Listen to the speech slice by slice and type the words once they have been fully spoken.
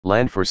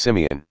Land for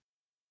Simeon.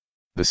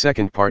 The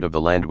second part of the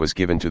land was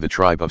given to the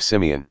tribe of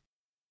Simeon.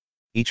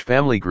 Each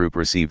family group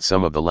received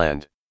some of the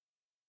land.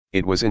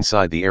 It was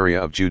inside the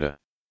area of Judah.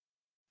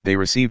 They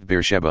received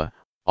Beersheba,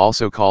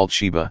 also called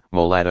Sheba,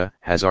 Moladah,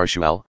 Hazar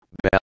Shual,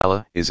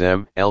 Balah,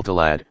 Ezem,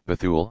 Eltolad,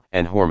 Bethul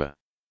and Hormah.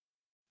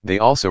 They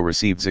also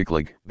received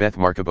Ziklag, Beth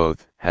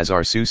Marcaboth,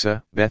 Hazar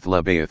Susah, Beth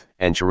Lebaoth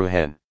and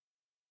Sharuhen.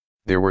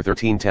 There were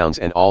 13 towns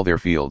and all their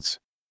fields.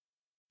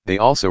 They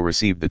also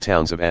received the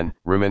towns of En,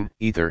 Rimmon,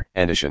 Ether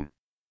and Ashan.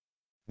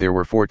 There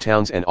were 4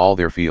 towns and all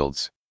their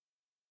fields.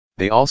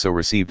 They also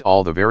received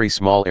all the very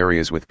small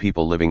areas with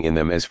people living in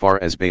them as far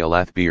as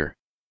Baalath Beer.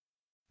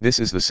 This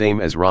is the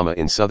same as Ramah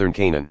in southern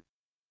Canaan.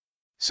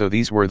 So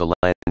these were the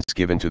lands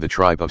given to the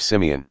tribe of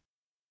Simeon.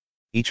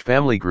 Each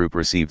family group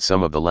received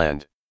some of the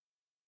land.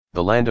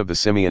 The land of the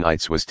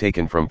Simeonites was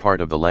taken from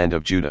part of the land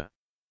of Judah.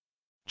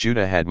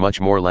 Judah had much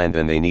more land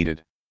than they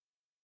needed.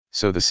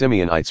 So the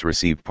Simeonites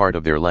received part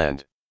of their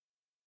land.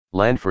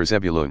 Land for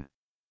Zebulun.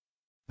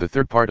 The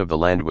third part of the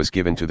land was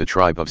given to the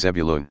tribe of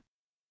Zebulun.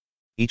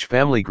 Each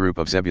family group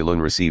of Zebulun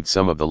received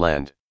some of the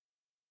land.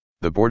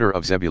 The border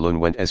of Zebulun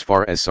went as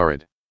far as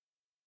Sarid.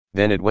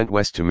 Then it went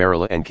west to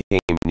Merilah and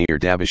came near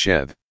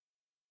Dabbesheth.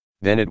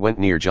 Then it went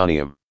near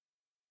Joneim.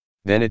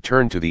 Then it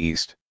turned to the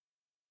east.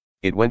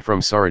 It went from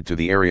Sarid to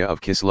the area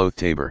of Kisloth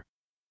Tabor.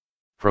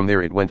 From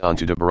there it went on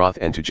to Dabaroth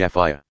and to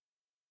Japhiah.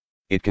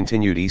 It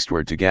continued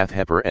eastward to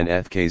Gath-Hepher and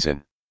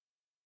Eth-Kazin.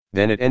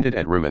 Then it ended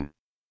at Rimmon.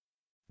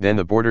 Then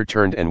the border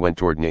turned and went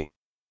toward Ne.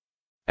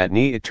 At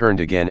Ne it turned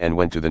again and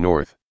went to the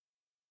north.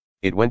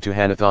 It went to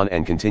Hanathon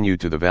and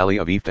continued to the valley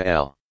of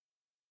Ephtael.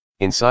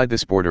 Inside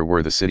this border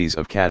were the cities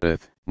of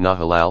Kaddath,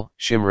 Nahalal,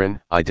 Shimron,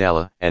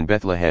 Idalah, and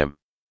Bethlehem.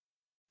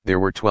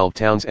 There were 12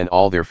 towns and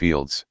all their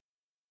fields.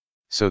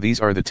 So these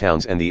are the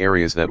towns and the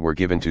areas that were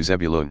given to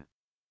Zebulun.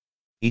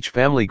 Each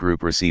family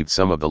group received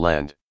some of the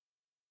land.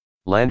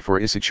 Land for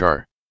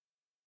Issachar.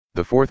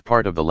 The fourth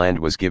part of the land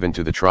was given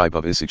to the tribe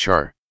of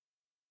Issachar.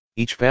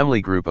 Each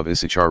family group of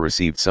Issachar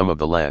received some of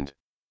the land.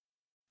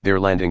 Their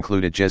land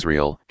included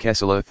Jezreel,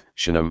 Chesulloth,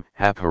 Shunem,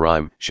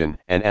 Hapharaim, Shan,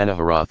 and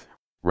Anaharoth,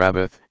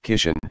 Rabbath,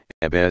 Kishan,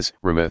 Ebez,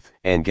 Ramoth,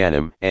 and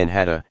Ganim, and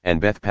Hattah, and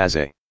Beth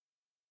Pazzeh.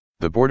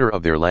 The border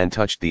of their land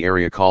touched the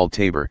area called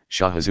Tabor,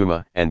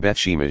 Shahazumah, and Beth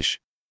Shemesh.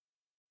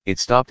 It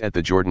stopped at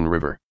the Jordan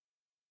River.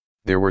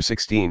 There were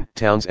 16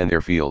 towns and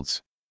their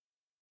fields.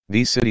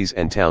 These cities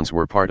and towns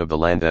were part of the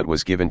land that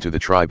was given to the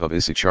tribe of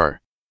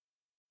Issachar.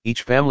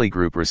 Each family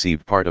group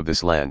received part of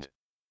this land.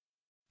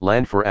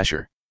 Land for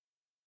Asher.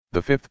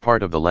 The fifth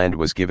part of the land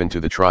was given to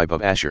the tribe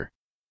of Asher.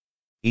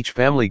 Each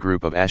family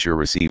group of Asher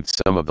received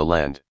some of the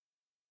land.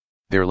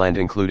 Their land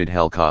included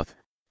Helkath,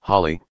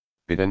 Hali,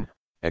 Bidon,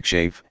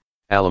 Akshaph,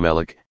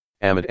 Alamelech,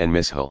 Amad and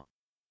Mishal.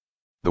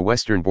 The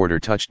western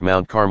border touched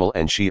Mount Carmel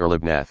and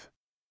Shear-Libnath.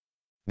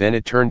 Then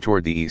it turned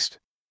toward the east.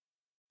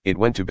 It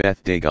went to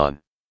Beth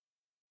Dagon.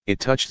 It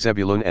touched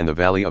Zebulun and the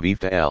valley of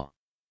Ephtael.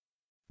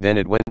 Then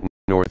it went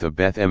north of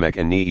Beth Emek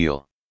and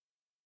Neiel.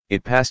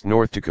 It passed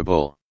north to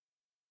Kabul.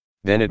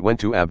 Then it went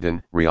to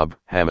Abdon, Rehob,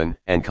 Hammon,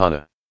 and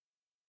Kana.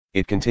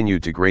 It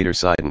continued to Greater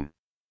Sidon.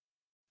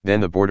 Then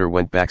the border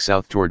went back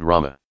south toward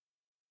Ramah.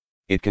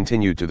 It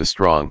continued to the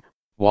strong,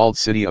 walled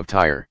city of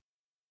Tyre.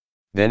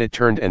 Then it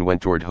turned and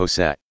went toward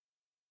Hosat.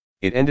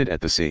 It ended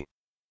at the sea.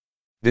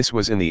 This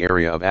was in the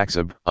area of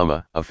Achzib,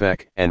 Ummah,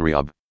 Aphek, and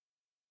Rehob.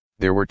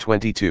 There were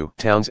 22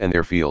 towns and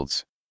their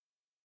fields.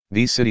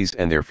 These cities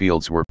and their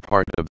fields were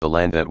part of the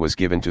land that was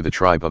given to the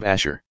tribe of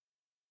Asher.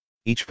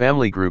 Each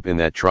family group in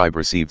that tribe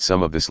received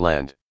some of this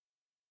land.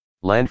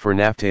 Land for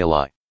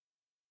Naphtali.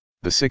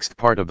 The sixth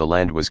part of the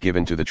land was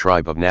given to the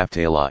tribe of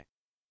Naphtali.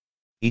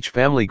 Each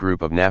family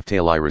group of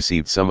Naphtali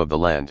received some of the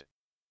land.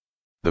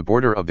 The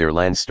border of their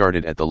land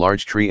started at the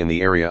large tree in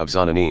the area of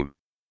Zonanim.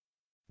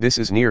 This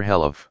is near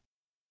Helof.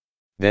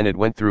 Then it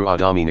went through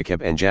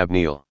Adami-Nekeb and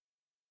Jabneel.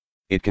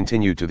 It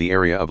continued to the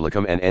area of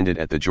Lacham and ended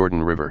at the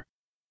Jordan River.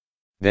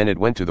 Then it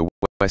went to the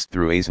west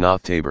through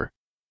Aznoth Tabor.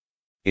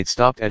 It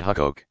stopped at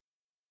Hukkok.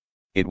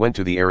 It went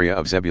to the area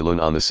of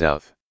Zebulun on the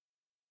south.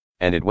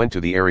 And it went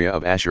to the area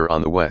of Asher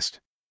on the west.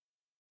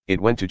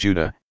 It went to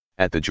Judah,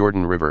 at the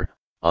Jordan River,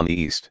 on the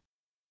east.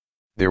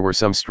 There were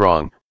some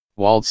strong,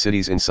 walled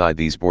cities inside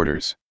these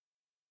borders.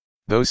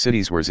 Those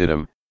cities were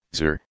Ziddim,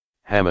 Zer,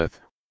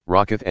 Hamath,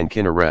 Rocketh and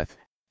Kinnereth,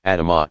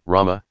 Adamah,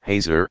 Ramah,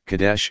 Hazar,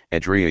 Kadesh,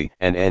 Edrei,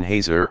 and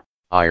En-Hazar,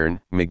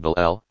 Iron,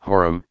 Migdal-El,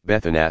 Horam,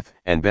 Bethanath,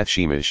 and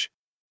Beth-Shemesh.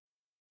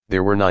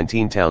 There were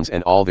 19 towns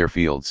and all their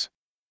fields.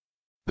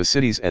 The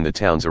cities and the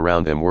towns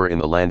around them were in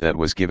the land that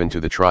was given to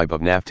the tribe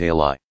of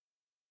Naphtali.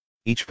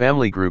 Each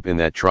family group in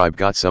that tribe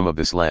got some of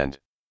this land.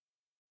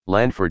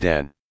 Land for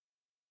Dan.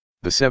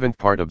 The seventh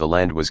part of the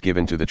land was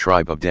given to the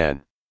tribe of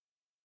Dan.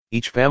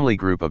 Each family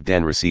group of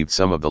Dan received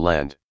some of the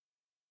land.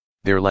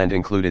 Their land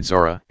included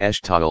Zorah,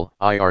 Eshtaol,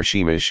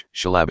 Ir-Shemesh,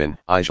 Shalabin,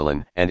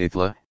 Ijalon, and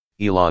Ithla,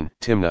 Elon,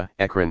 Timnah,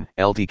 Ekron,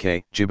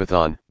 Eltk,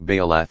 Gibbethon,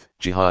 Baalath,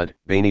 Jihad,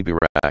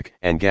 Bani-Berak,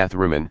 and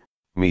Gath-Rimmon,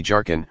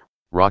 Mejarkan,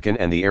 Rakan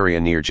and the area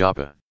near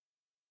Joppa.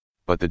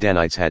 But the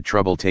Danites had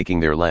trouble taking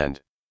their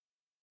land.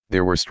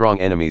 There were strong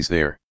enemies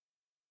there.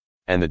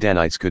 and the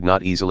Danites could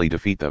not easily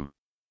defeat them.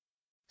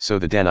 So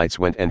the Danites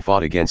went and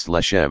fought against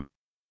Leshem.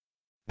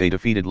 They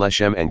defeated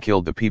Leshem and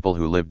killed the people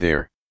who lived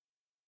there.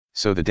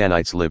 So the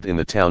Danites lived in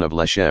the town of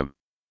Leshem.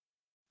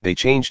 They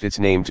changed its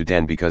name to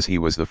Dan because he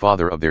was the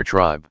father of their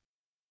tribe.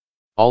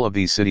 All of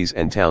these cities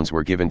and towns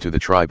were given to the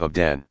tribe of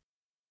Dan.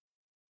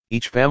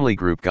 Each family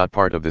group got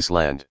part of this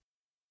land.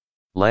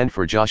 Land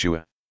for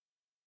Joshua.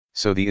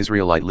 So the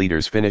Israelite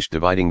leaders finished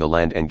dividing the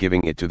land and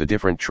giving it to the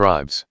different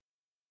tribes.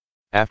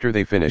 After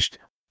they finished,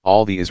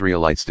 all the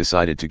Israelites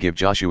decided to give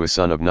Joshua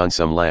son of Nun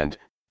some land,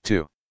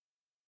 too.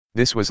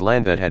 This was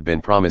land that had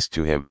been promised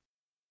to him.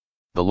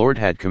 The Lord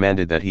had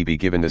commanded that he be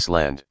given this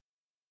land.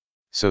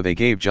 So they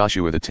gave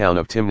Joshua the town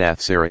of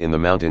Timnath-Serah in the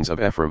mountains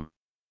of Ephraim.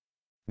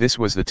 This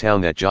was the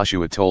town that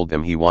Joshua told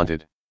them he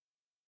wanted.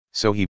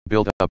 So he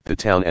built up the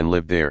town and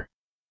lived there.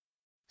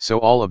 So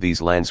all of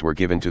these lands were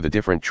given to the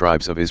different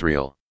tribes of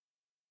Israel.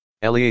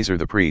 Eleazar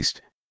the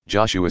priest,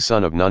 Joshua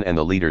son of Nun and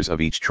the leaders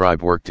of each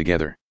tribe worked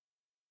together.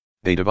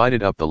 They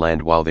divided up the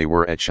land while they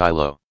were at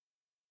Shiloh.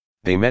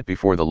 They met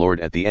before the Lord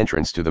at the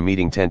entrance to the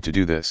meeting tent to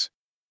do this.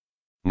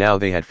 Now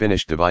they had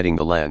finished dividing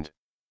the land.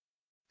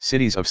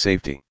 Cities of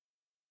safety.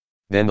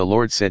 Then the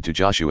Lord said to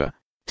Joshua,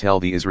 "Tell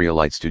the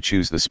Israelites to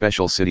choose the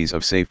special cities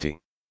of safety.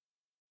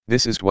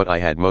 This is what I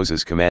had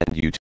Moses command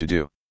you to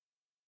do.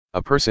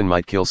 A person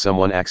might kill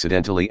someone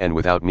accidentally and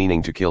without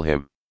meaning to kill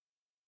him.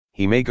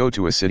 He may go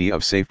to a city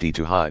of safety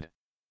to hide.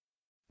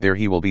 There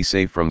he will be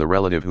safe from the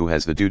relative who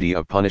has the duty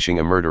of punishing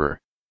a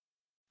murderer.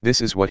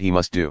 This is what he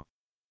must do.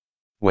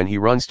 When he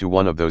runs to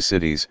one of those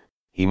cities,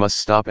 he must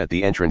stop at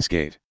the entrance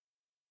gate.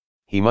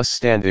 He must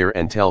stand there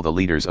and tell the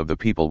leaders of the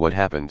people what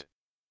happened.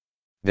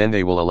 Then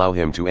they will allow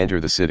him to enter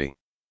the city.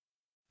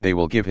 They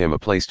will give him a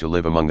place to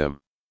live among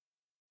them.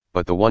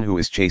 But the one who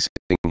is chasing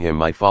him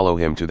might follow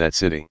him to that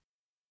city.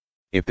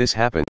 If this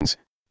happens,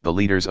 the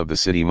leaders of the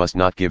city must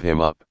not give him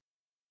up.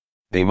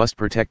 They must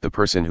protect the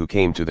person who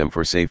came to them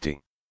for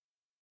safety.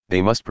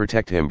 They must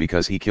protect him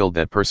because he killed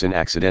that person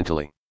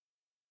accidentally.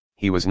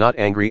 He was not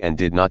angry and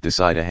did not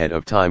decide ahead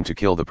of time to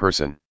kill the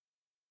person.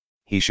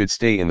 He should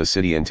stay in the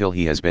city until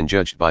he has been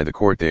judged by the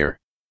court there.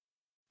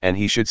 And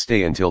he should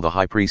stay until the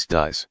high priest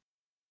dies.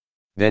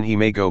 Then he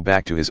may go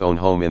back to his own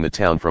home in the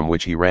town from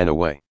which he ran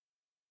away.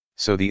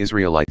 So the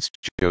Israelites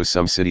chose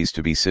some cities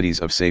to be cities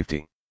of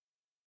safety.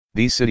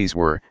 These cities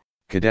were,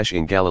 Kadesh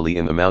in Galilee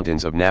in the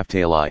mountains of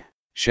Naphtali,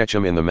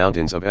 Shechem in the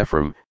mountains of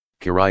Ephraim,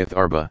 Kiriath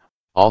Arba,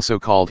 also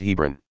called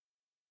Hebron.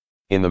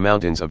 In the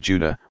mountains of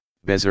Judah,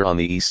 Bezer on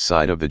the east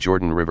side of the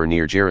Jordan River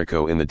near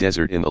Jericho in the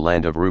desert in the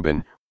land of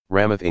Reuben,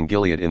 Ramoth in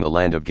Gilead in the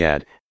land of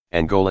Gad,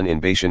 and Golan in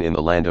Bashan in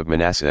the land of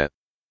Manasseh.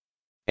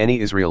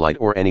 Any Israelite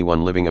or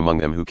anyone living among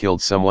them who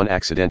killed someone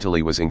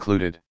accidentally was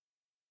included.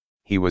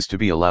 He was to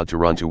be allowed to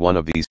run to one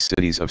of these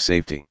cities of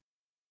safety.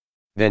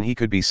 Then he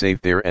could be safe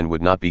there and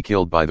would not be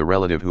killed by the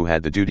relative who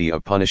had the duty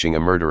of punishing a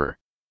murderer.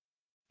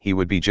 He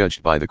would be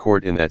judged by the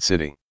court in that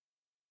city.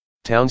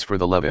 Towns for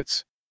the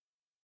Levites.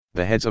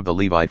 The heads of the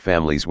Levite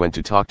families went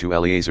to talk to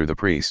Eleazar the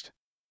priest.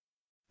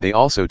 They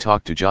also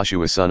talked to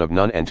Joshua son of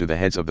Nun and to the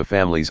heads of the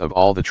families of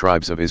all the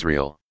tribes of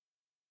Israel.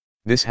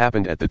 This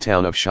happened at the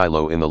town of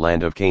Shiloh in the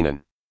land of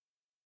Canaan.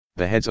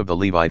 The heads of the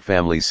Levite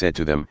families said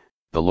to them,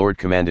 "The Lord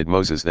commanded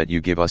Moses that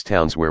you give us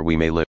towns where we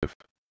may live.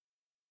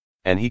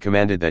 And he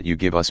commanded that you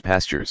give us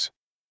pastures."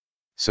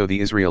 So the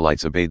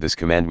Israelites obeyed this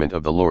commandment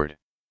of the Lord.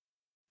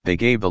 They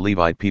gave the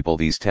Levite people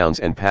these towns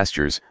and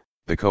pastures.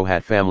 The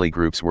Kohat family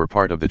groups were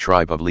part of the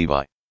tribe of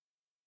Levi.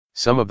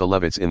 Some of the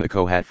Levites in the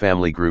Kohat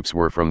family groups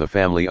were from the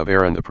family of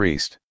Aaron the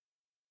priest.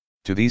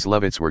 To these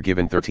Levites were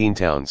given 13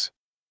 towns.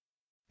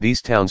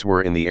 These towns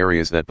were in the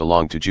areas that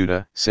belonged to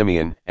Judah,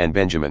 Simeon, and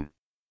Benjamin.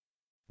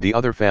 The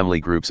other family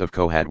groups of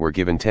Kohat were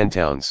given 10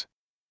 towns.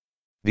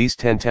 These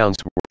 10 towns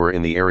were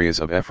in the areas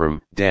of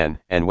Ephraim, Dan,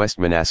 and West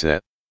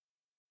Manasseh.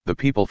 The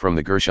people from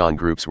the Gershon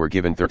groups were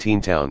given 13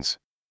 towns.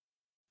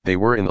 They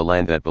were in the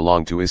land that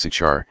belonged to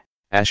Issachar,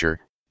 Asher,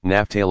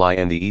 Naphtali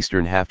and the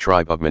eastern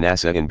half-tribe of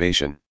Manasseh in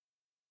Bashan.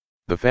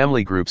 The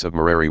family groups of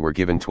Merari were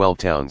given 12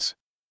 towns.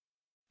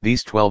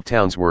 These 12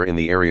 towns were in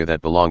the area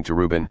that belonged to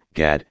Reuben,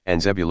 Gad,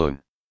 and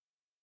Zebulun.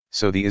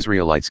 So the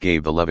Israelites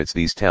gave the Levites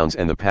these towns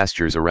and the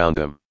pastures around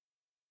them.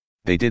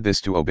 They did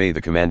this to obey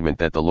the commandment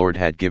that the Lord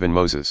had given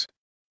Moses.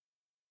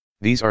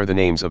 These are the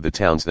names of the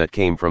towns that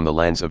came from the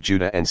lands of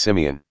Judah and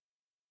Simeon.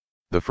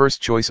 The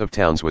first choice of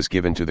towns was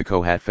given to the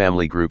Kohat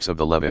family groups of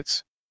the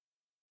Levites.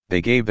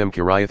 They gave them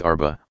Kiriath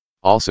Arba,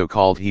 also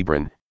called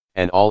Hebron,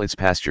 and all its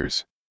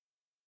pastures.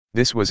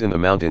 This was in the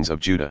mountains of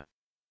Judah.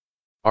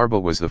 Arba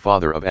was the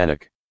father of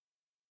Anak.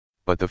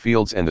 But the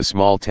fields and the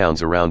small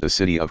towns around the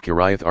city of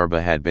Kiriath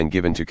Arba had been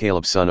given to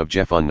Caleb son of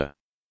Jephunneh.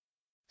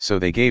 So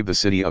they gave the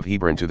city of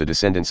Hebron to the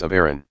descendants of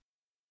Aaron.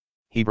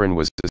 Hebron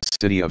was the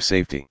city of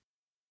safety.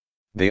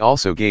 They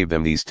also gave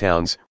them these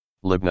towns,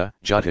 Libnah,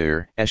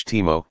 Jattir,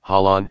 Eshtemo,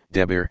 Halan,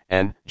 Debir,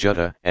 and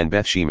Juttah, and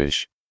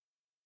Beth-Shemesh.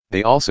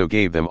 They also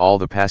gave them all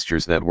the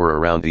pastures that were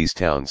around these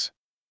towns.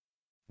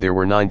 There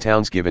were 9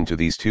 towns given to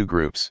these 2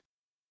 groups.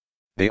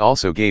 They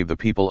also gave the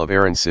people of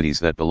Aaron cities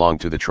that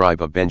belonged to the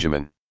tribe of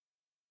Benjamin.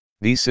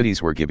 These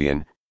cities were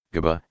Gibeon,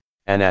 Geba,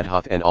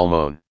 Anathoth and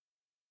Almon.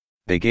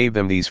 They gave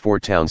them these 4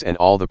 towns and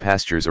all the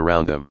pastures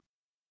around them.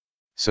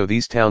 So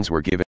these towns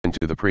were given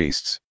to the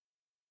priests.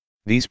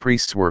 These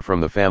priests were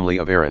from the family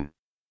of Aaron.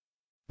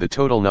 The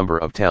total number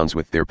of towns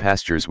with their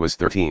pastures was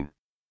 13.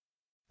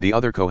 The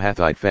other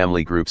Kohathite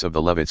family groups of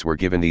the Levites were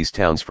given these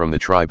towns from the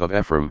tribe of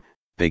Ephraim.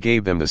 They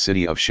gave them the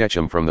city of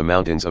Shechem from the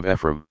mountains of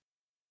Ephraim.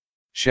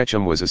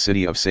 Shechem was a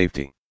city of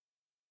safety.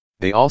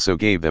 They also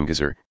gave them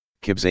Gezer,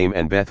 Kibzaim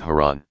and Beth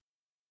Haran.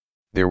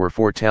 There were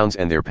 4 towns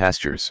and their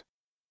pastures.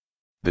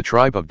 The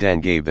tribe of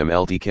Dan gave them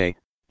Eltolad,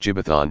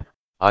 Gibbethon,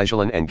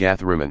 Aijalon and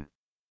Gath Rimmon.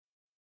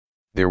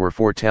 There were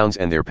 4 towns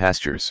and their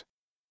pastures.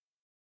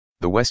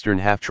 The western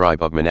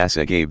half-tribe of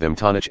Manasseh gave them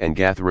Tanach and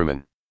Gath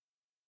Rimmon.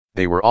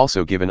 They were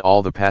also given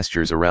all the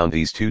pastures around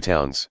these 2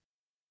 towns.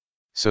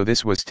 So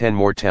this was 10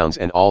 more towns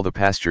and all the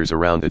pastures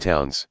around the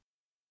towns.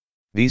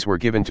 These were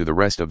given to the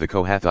rest of the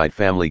Kohathite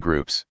family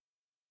groups.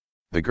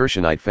 The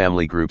Gershonite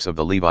family groups of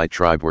the Levite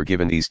tribe were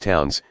given these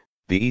towns.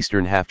 The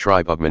eastern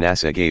half-tribe of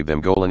Manasseh gave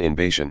them Golan in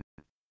Bashan.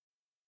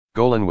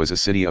 Golan was a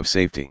city of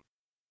safety.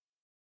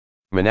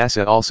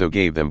 Manasseh also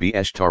gave them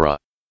Beeshtara.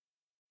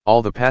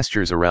 All the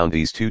pastures around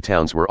these 2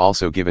 towns were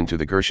also given to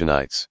the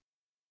Gershonites.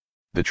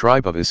 The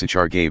tribe of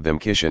Issachar gave them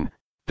Kishan,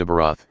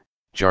 Debaroth,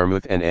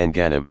 Jarmuth and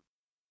Anganim.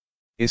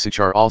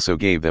 Issachar also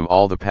gave them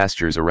all the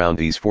pastures around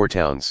these 4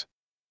 towns.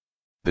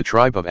 The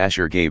tribe of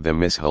Asher gave them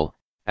Mishal,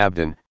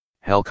 Abdon,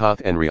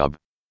 Helkath and Rehob.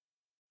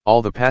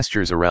 All the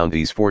pastures around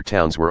these 4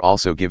 towns were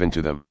also given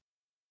to them.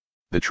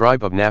 The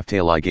tribe of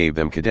Naphtali gave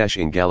them Kadesh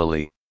in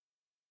Galilee.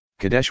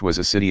 Kadesh was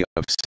a city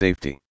of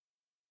safety.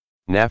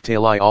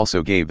 Naphtali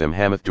also gave them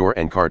Hamath-dor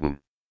and Kartan.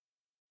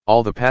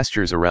 All the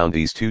pastures around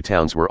these 2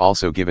 towns were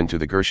also given to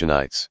the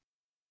Gershonites.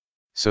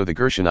 So the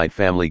Gershonite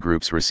family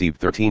groups received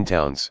 13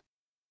 towns.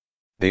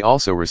 They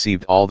also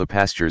received all the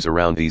pastures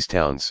around these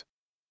towns.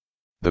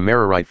 The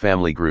Merarite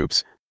family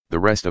groups, the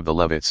rest of the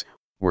Levites,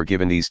 were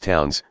given these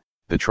towns.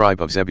 The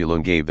tribe of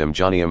Zebulun gave them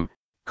Joniam,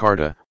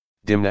 Karta,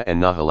 Dimnah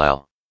and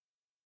Nahalal.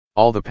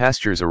 All the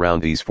pastures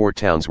around these 4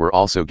 towns were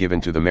also given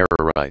to the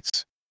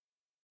Merarites.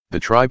 The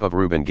tribe of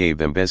Reuben gave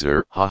them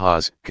Bezer,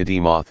 Hahaz,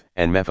 Kedemoth,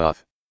 and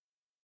Mephath.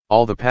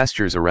 All the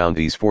pastures around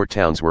these 4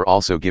 towns were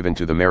also given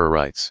to the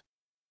Merarites.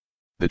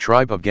 The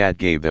tribe of Gad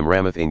gave them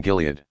Ramoth in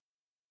Gilead.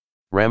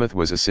 Ramoth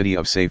was a city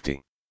of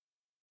safety.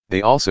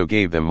 They also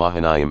gave them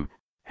Mahanaim,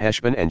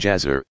 Heshbon and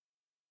Jazer.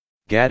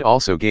 Gad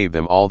also gave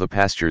them all the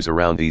pastures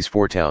around these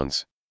 4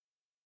 towns.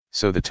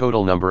 So the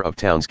total number of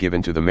towns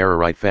given to the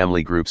Merarite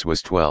family groups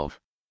was 12.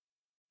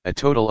 A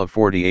total of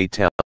 48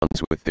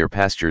 towns with their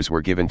pastures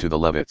were given to the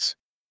Levites.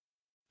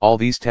 All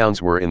these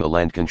towns were in the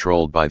land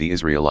controlled by the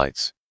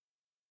Israelites.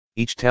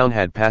 Each town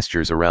had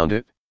pastures around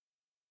it.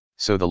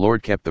 So the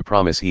Lord kept the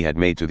promise he had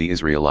made to the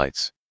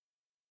Israelites.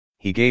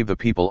 He gave the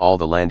people all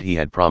the land he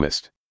had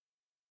promised.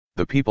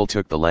 The people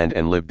took the land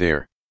and lived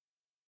there.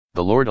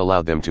 The Lord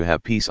allowed them to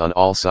have peace on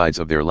all sides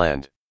of their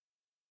land.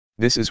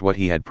 This is what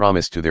he had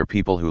promised to their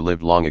people who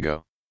lived long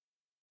ago.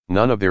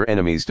 None of their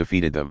enemies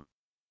defeated them.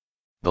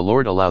 The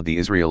Lord allowed the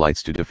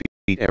Israelites to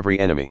defeat every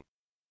enemy.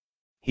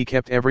 He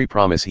kept every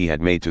promise he had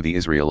made to the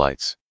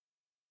Israelites.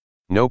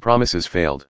 No promises failed.